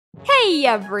Hey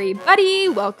everybody!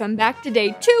 Welcome back to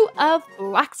day 2 of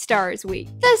Blackstar's week.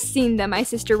 The scene that my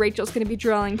sister Rachel's going to be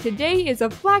drawing today is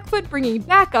of Blackfoot bringing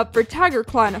back up for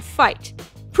Tigerclaw in a fight,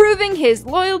 proving his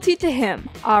loyalty to him.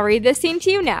 I'll read this scene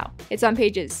to you now. It's on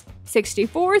pages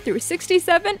 64 through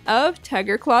 67 of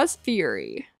Tigerclaw's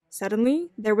Fury.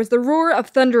 Suddenly, there was the roar of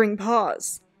thundering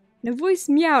paws, and a voice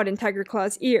meowed in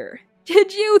Tigerclaw's ear.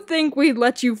 "Did you think we'd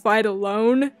let you fight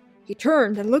alone?" He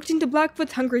turned and looked into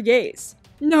Blackfoot's hungry gaze.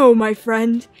 "No, my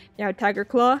friend," meowed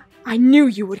Tigerclaw. "I knew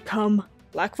you would come."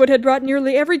 Blackfoot had brought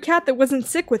nearly every cat that wasn't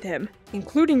sick with him,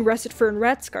 including Russet Fur and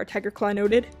Ratscar, Tigerclaw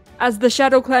noted. As the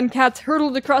ShadowClan cats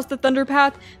hurtled across the Thunder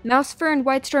Path, Mousefur and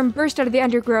Whitestorm burst out of the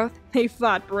undergrowth. They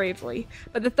fought bravely,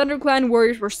 but the ThunderClan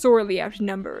warriors were sorely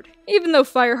outnumbered. Even though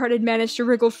Fireheart had managed to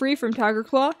wriggle free from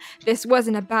Tigerclaw, this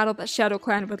wasn't a battle that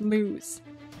ShadowClan would lose.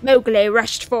 Mowgli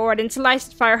rushed forward and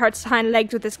sliced Fireheart's hind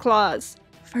legs with his claws.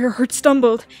 Fireheart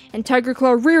stumbled, and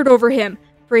Tigerclaw reared over him,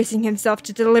 bracing himself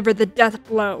to deliver the death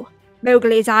blow.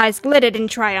 Mowgli's eyes glittered in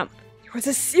triumph. There was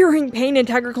a searing pain in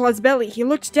Tigerclaw's belly. He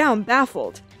looked down,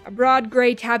 baffled. A broad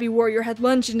gray tabby warrior had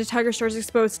lunged into Tigerstar's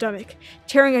exposed stomach,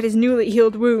 tearing at his newly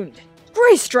healed wound.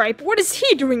 "Graystripe, what is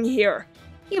he doing here?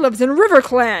 He lives in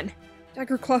RiverClan!"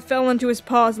 Tigerclaw fell onto his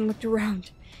paws and looked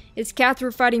around. His cats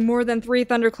were fighting more than 3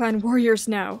 ThunderClan warriors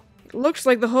now. It looked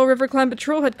like the whole RiverClan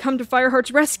patrol had come to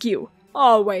Fireheart's rescue.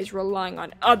 Always relying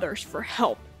on others for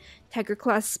help.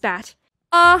 Tigerclaw spat.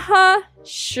 "Uh-huh,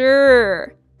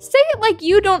 sure. Say it like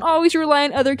you don't always rely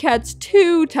on other cats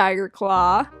too,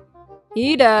 Tigerclaw."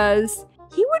 "He does.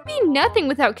 He would be nothing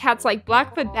without cats like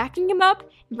Blackfoot backing him up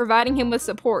and providing him with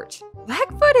support.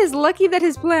 Blackfoot is lucky that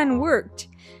his plan worked,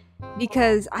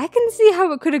 because I can see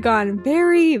how it could have gone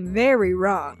very, very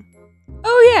wrong.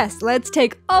 Oh yes, let's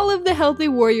take all of the healthy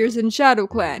warriors in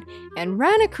ShadowClan and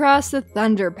run across the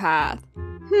Thunder Path.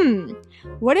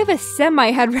 What if a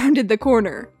semi had rounded the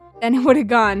corner? Then it would have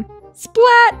gone,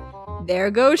 splat! There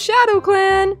goes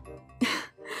ShadowClan!"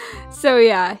 So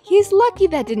yeah, he's lucky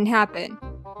that didn't happen.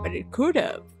 But it could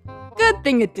have. Good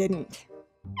thing it didn't.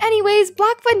 Anyways,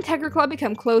 Blackfoot and Tigerclaw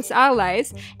become close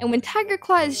allies, and when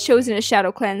Tigerclaw is chosen as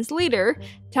ShadowClan's leader,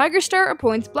 Tigerstar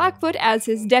appoints Blackfoot as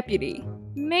his deputy,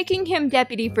 making him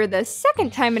deputy for the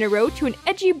 2nd time in a row to an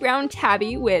edgy brown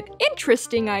tabby with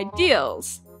interesting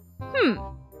ideals.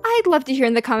 I'd love to hear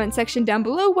in the comment section down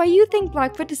below why you think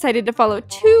Blackfoot decided to follow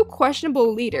 2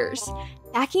 questionable leaders,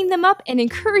 backing them up and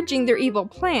encouraging their evil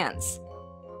plans.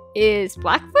 Is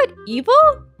Blackfoot evil?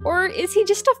 Or is he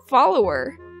just a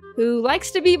follower who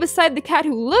likes to be beside the cat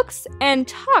who looks and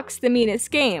talks the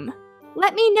meanest game?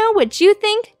 Let me know what you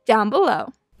think down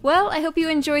below. Well, I hope you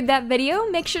enjoyed that video.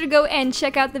 Make sure to go and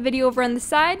check out the video over on the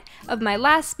side of my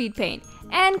last speed paint,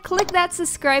 and click that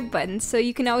subscribe button so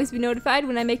you can always be notified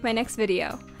when I make my next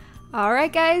video.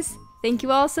 Alright guys, thank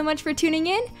you all so much for tuning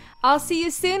in. I'll see you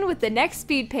soon with the next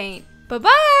speed paint.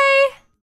 Bye-bye!